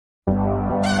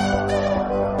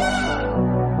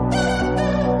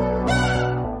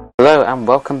Hello and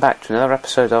welcome back to another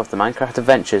episode of the Minecraft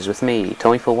Adventures with me,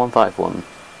 Tony4151.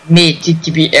 Me,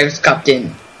 TTP Air's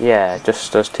Captain. Yeah,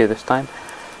 just us two this time.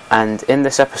 And in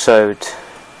this episode,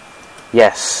 in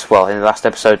the last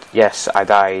episode, I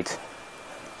died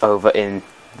over in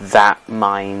that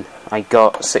mine. I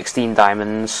got 16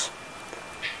 diamonds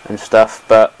and stuff,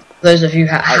 but those of you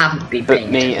who haven't been paying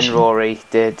But me attention. and Rory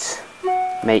did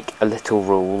make a little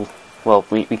rule. Well,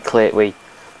 we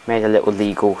made a little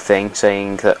legal thing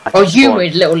saying that I could you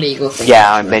made a little legal thing.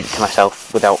 Yeah, I made it to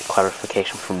myself without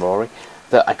clarification from Rory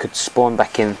that I could spawn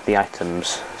back in the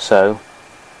items. So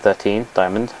 13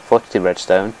 diamond, 42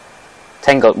 redstone,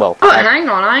 10 gold. Well, hang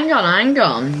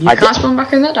on. You can't spawn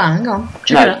back in that diamond.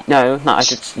 Hang on. No.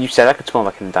 You said I could spawn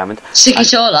back in the diamond. Stick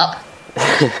it all up.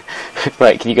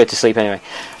 Right, can you go to sleep anyway?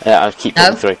 I'll keep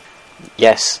going through.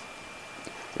 Yes.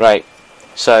 Right.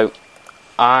 So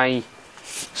I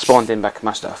spawned in back of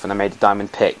my stuff and I made a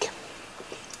diamond pick.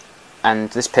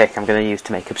 And this pick I'm going to use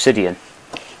to make obsidian.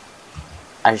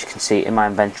 As you can see in my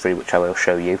inventory, which I will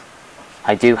show you,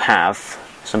 I do have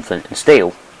some flint and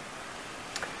steel.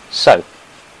 So,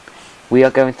 we are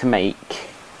going to make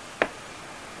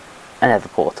a nether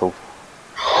portal.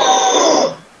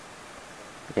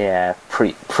 Yeah,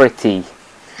 pretty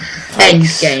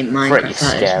Endgame Minecraft. Pretty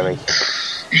scary.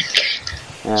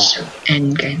 Endgame. So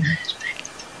endgame.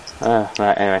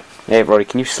 Right, anyway. Yeah, Rory,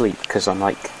 can you sleep? Because I'm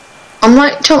like,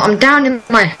 Tom, I'm down in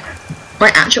my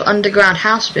actual underground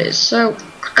house bit, so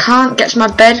I can't get to my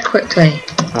bed quickly.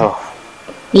 oh.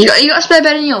 You got a spare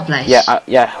bed in your place?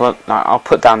 Yeah, well, no, I'll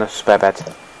put down a spare bed.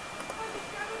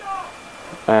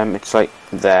 It's like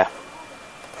there.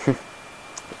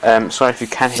 Sorry if you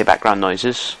can hear background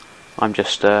noises. I'm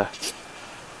just,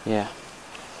 yeah.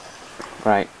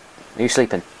 Right. Are you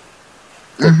sleeping?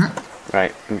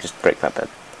 Right, let me just break that bed.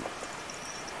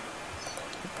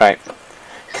 Right.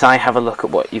 Can I have a look at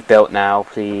what you've built now,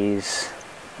 please?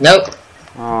 Nope.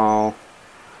 Oh.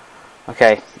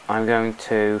 Okay, I'm going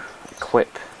to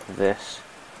equip this.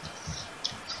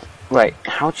 Wait,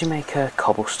 how do you make a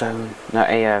cobblestone?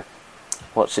 No,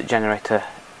 generator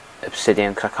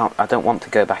obsidian? Because I don't want to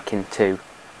go back into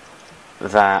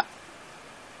that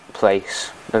place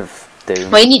of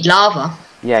doom. Well, you need lava.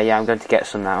 Yeah, I'm going to get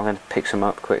some now. I'm going to pick some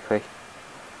up quickly.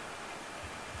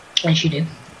 Yes, you do.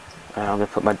 I'm going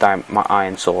to put my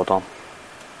iron sword on.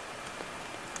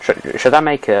 Should I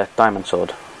make a diamond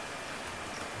sword?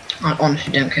 I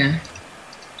honestly don't care.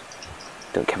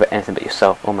 Don't care about anything but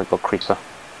yourself. Oh my god, creeper.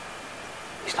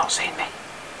 He's not seeing me.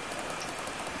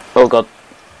 Oh god.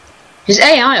 His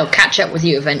AI will catch up with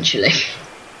you eventually.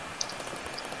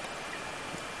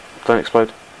 Don't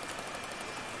explode.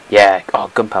 Yeah, oh,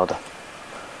 gunpowder.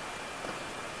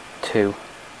 2.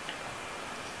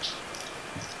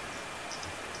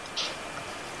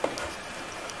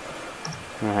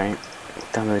 Right,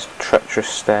 down those treacherous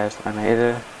stairs I made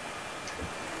there.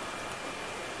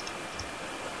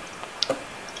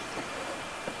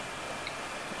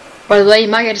 By the way, you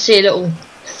might get to see a little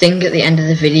thing at the end of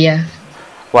the video.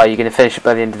 Why, are you going to finish it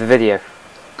by the end of the video?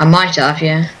 I might have,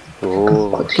 yeah.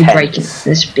 Ooh, I'm quickly breaking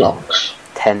this blocks.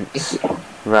 Tense.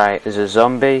 Right, there's a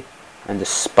zombie and a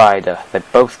spider. They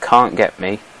both can't get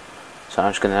me. So I'm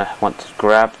just going to want to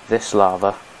grab this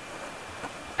lava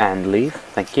and leave.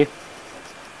 Thank you.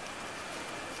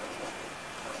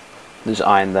 There's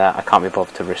iron there. I can't be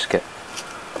bothered to risk it.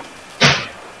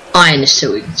 Iron is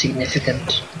so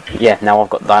insignificant. Yeah, now I've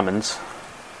got diamonds.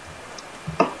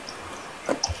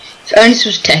 If only this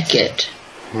was tech it.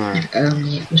 Right. If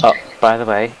only it was Oh, tech it. by the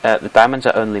way, the diamonds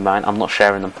are only mine. I'm not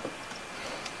sharing them.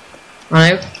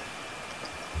 I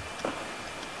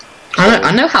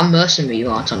know how mercenary you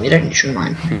are, Tom. You don't need to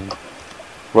remind me.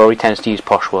 Rory tends to use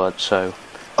posh words, so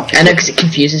I know because it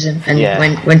confuses him, and Yeah.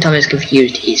 when Tom is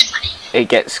confused, he's funny. it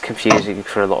gets confusing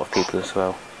for a lot of people as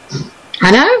well.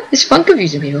 I know, it's fun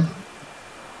confusing people.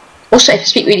 Also, if I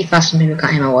speak really fast and people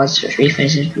can't hear my words, so it's really funny.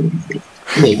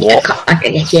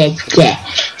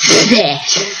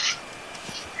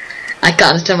 I can't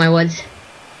understand my words.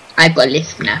 I've got a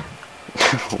lisp now.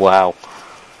 Wow.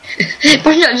 But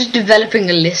I'm not just developing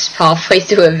a lisp halfway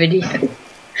through a video.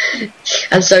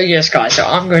 And so yes guys, so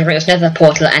I'm going to make this nether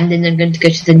portal and then I'm going to go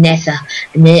to the nether,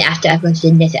 and then after I go to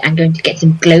the nether I'm going to get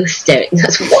some glowstone.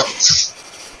 That's what.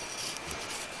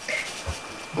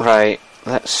 Right,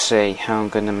 let's see how I'm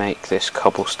going to make this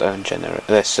cobblestone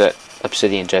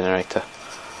obsidian generator.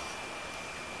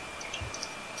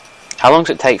 How long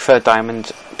does it take for a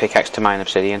diamond pickaxe to mine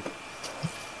obsidian?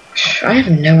 I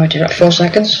have no idea, like 4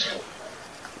 seconds.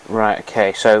 Right,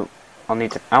 okay, so I'll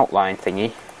need an outline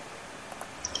thingy.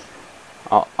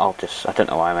 I don't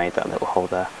know why I made that little hole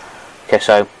there. Okay,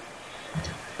 so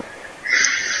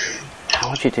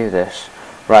how do you do this?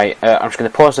 Right, I'm just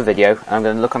going to pause the video, and I'm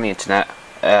going to look on the internet.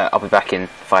 I'll be back in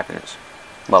 5 minutes.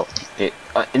 Well,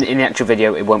 in the actual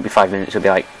video, it won't be 5 minutes, it'll be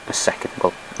like a second,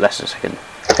 well, less than a second.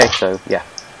 Okay, so, yeah.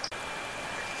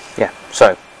 Yeah,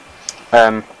 so,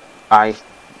 I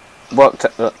worked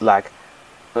at lag.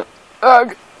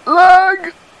 I'm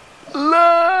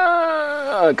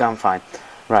fine.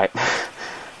 Right.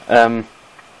 I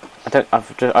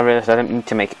realised I don't need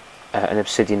to make an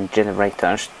obsidian generator.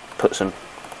 I just put some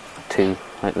two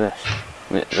like this.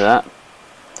 Like that.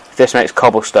 If this makes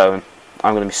cobblestone,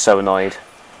 I'm going to be so annoyed.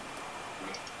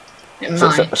 So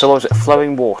what was it?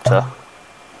 Flowing water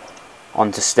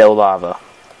onto still lava.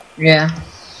 Yeah.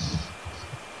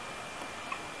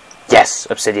 Yes,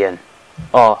 obsidian.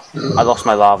 Oh, I lost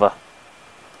my lava.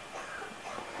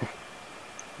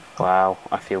 Wow,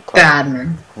 I feel clever. Bad,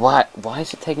 man. Why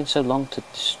is it taking so long to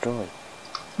destroy?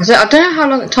 So I don't know how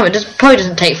long it takes. It probably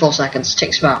doesn't take 4 seconds. It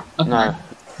takes about, I don't know,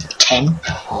 10.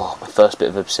 Oh, my first bit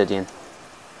of obsidian.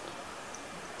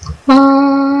 Wait,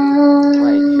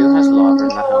 who has lava in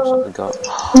the house that we got?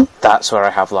 That's where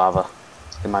I have lava.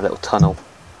 In my little tunnel.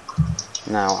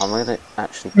 Now, I'm going to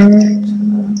actually...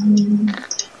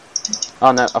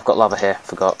 Oh no, I've got lava here.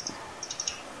 Forgot.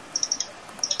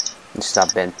 This is our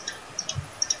bin.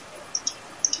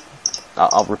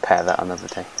 I'll repair that another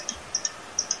day.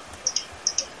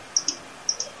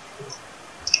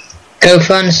 Go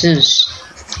furnaces.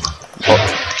 What?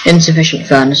 Insufficient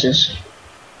furnaces.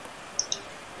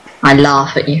 I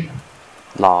laugh at you.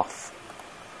 Laugh.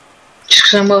 Just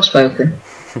because I'm well spoken.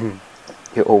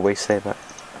 You always say that.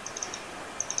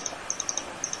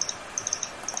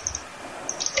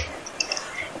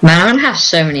 Man, I'm gonna have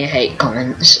so many hate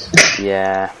comments.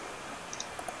 Yeah.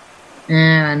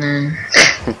 Yeah, I know.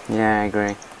 Yeah, I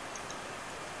agree.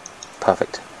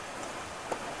 Perfect.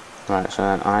 Right, so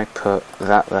then I put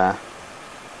that there.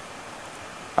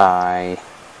 I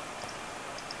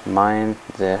mine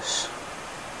this.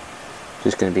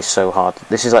 This is going to be so hard.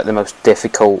 This is like the most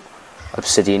difficult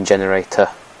obsidian generator.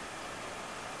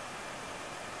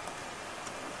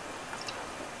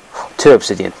 2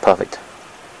 obsidian, perfect.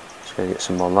 Just going to get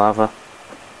some more lava.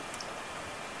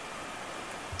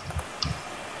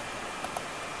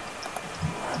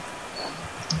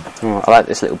 Oh, I like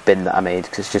this little bin that I made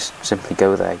because just simply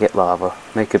go there, get lava,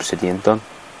 make obsidian, done.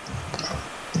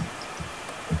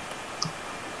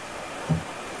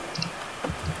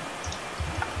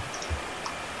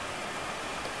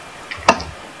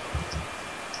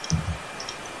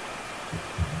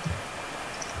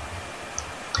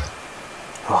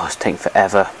 Oh, it's taking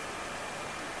forever.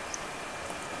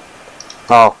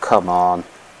 Oh, come on.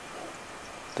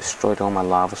 Destroyed all my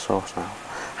lava source now.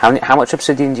 How much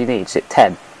obsidian do you need? Is it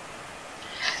 10?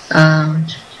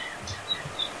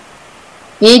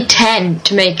 You need 10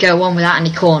 to make one without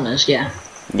any corners, yeah.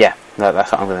 Yeah,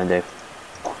 that's what I'm going to do.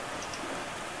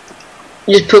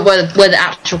 You just put where the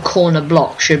actual corner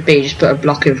block should be, just put a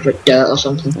block of dirt or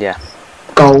something. Yeah.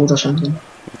 Gold or something.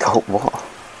 Gold what?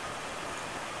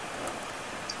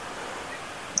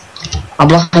 A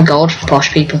block of gold for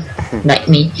posh people, like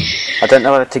me. I don't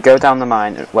know whether to go down the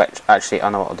mine, which actually I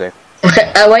know what I'll do.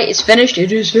 Okay, oh wait, it's finished,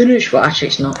 it is finished. Well, actually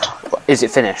it's not. Is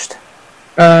it finished?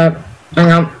 Hang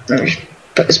on, let me just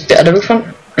put this bit of the roof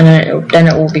on, and then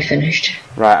it will be finished.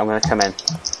 Right, I'm going to come in.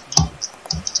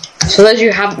 So those of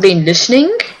you who haven't been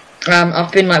listening,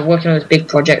 I've been like working on this big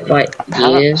project for like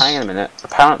years. Hang on a minute.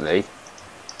 Apparently,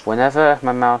 whenever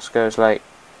my mouse goes like,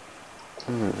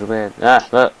 it's weird. Ah,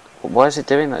 look, why is it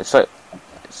doing that? It's like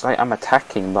I'm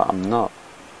attacking, but I'm not.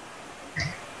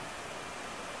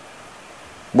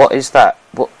 What is that?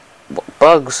 What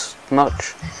bugs?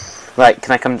 Much? Right,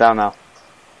 can I come down now?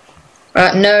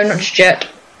 No, not just yet.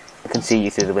 I can see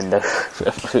you through the window.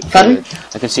 Pardon?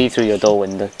 I can see you through your door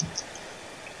window.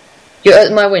 You're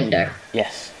at my window?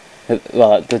 Yes.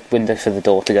 Well, the window for the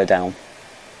door to go down.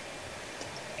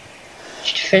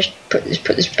 Just finish, put this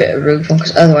bit of roof on,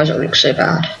 because otherwise it'll look so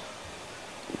bad.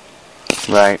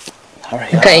 Right. Hurry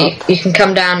okay, up. you can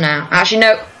come down now. Actually,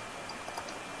 no.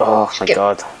 Oh my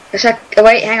god. It's like, oh,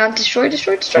 wait, hang on. Destroy.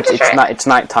 It's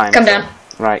night time. Come down.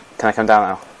 Right, can I come down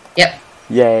now? Yep.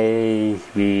 Yay!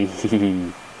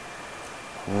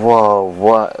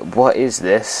 Whoa! What is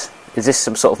this? Is this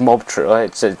some sort of mob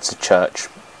it's a church.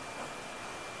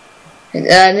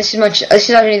 That's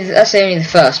only the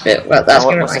first bit. Well, that's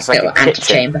going to be like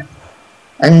antechamber.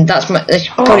 And this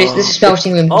is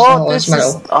smelting room. This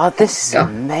is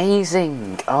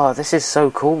amazing. Oh, this is so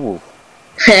cool.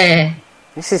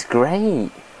 This is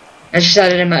great. I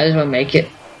decided I might as well make it.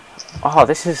 Oh,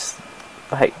 this is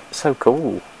like so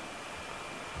cool.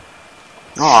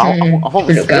 Oh, I want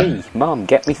 3. Mum,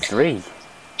 get me 3.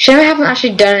 Shame I haven't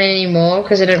actually done it anymore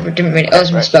because I didn't really. Oh,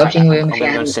 it's my spouting room. I'm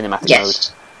going to go in cinematic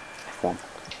yes. mode. F1.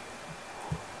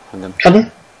 And then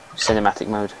Pardon? cinematic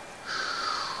mode.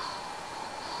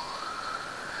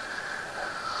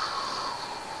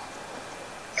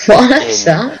 What is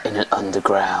that? In an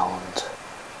underground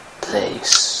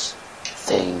place,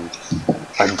 thing,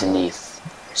 underneath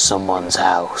someone's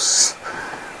house,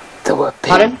 there were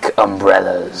pink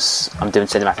umbrellas. I'm doing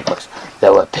cinematic voice.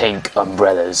 There were pink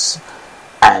umbrellas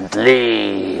and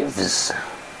leaves.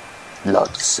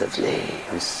 Lots of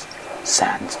leaves.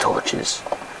 Sand, torches,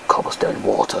 cobblestone,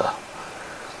 water.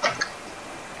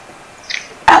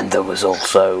 And there was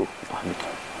also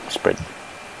spread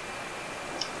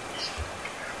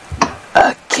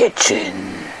a kitchen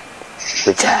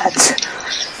which had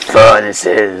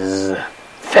furnaces,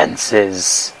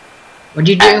 fences. What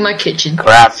do you do in my kitchen?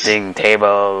 Crafting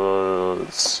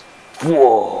tables.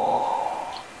 Whoa.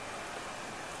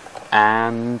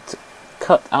 And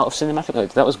cut out of cinematic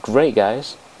mode. That was great,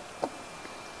 guys.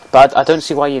 But I don't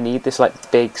see why you need this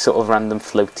like big sort of random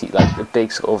floaty, like a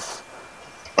big sort of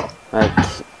like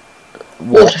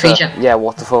water feature. Yeah,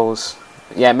 waterfalls.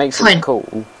 Yeah, it makes it look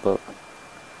cool, but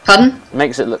pardon? It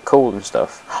makes it look cool and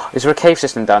stuff. Is there a cave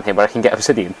system down here where I can get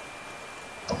obsidian?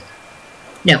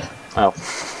 No. Oh.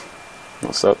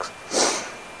 That sucks.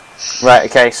 Right,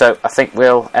 okay, so I think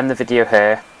we'll end the video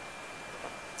here.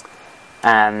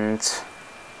 And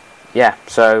yeah,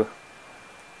 so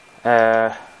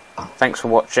thanks for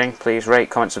watching. Please rate,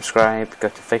 comment, subscribe, go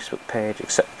to Facebook page,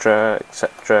 etc,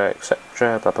 etc,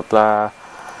 etc, blah blah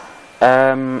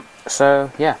blah.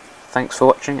 So yeah, thanks for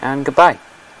watching and goodbye.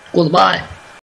 Goodbye.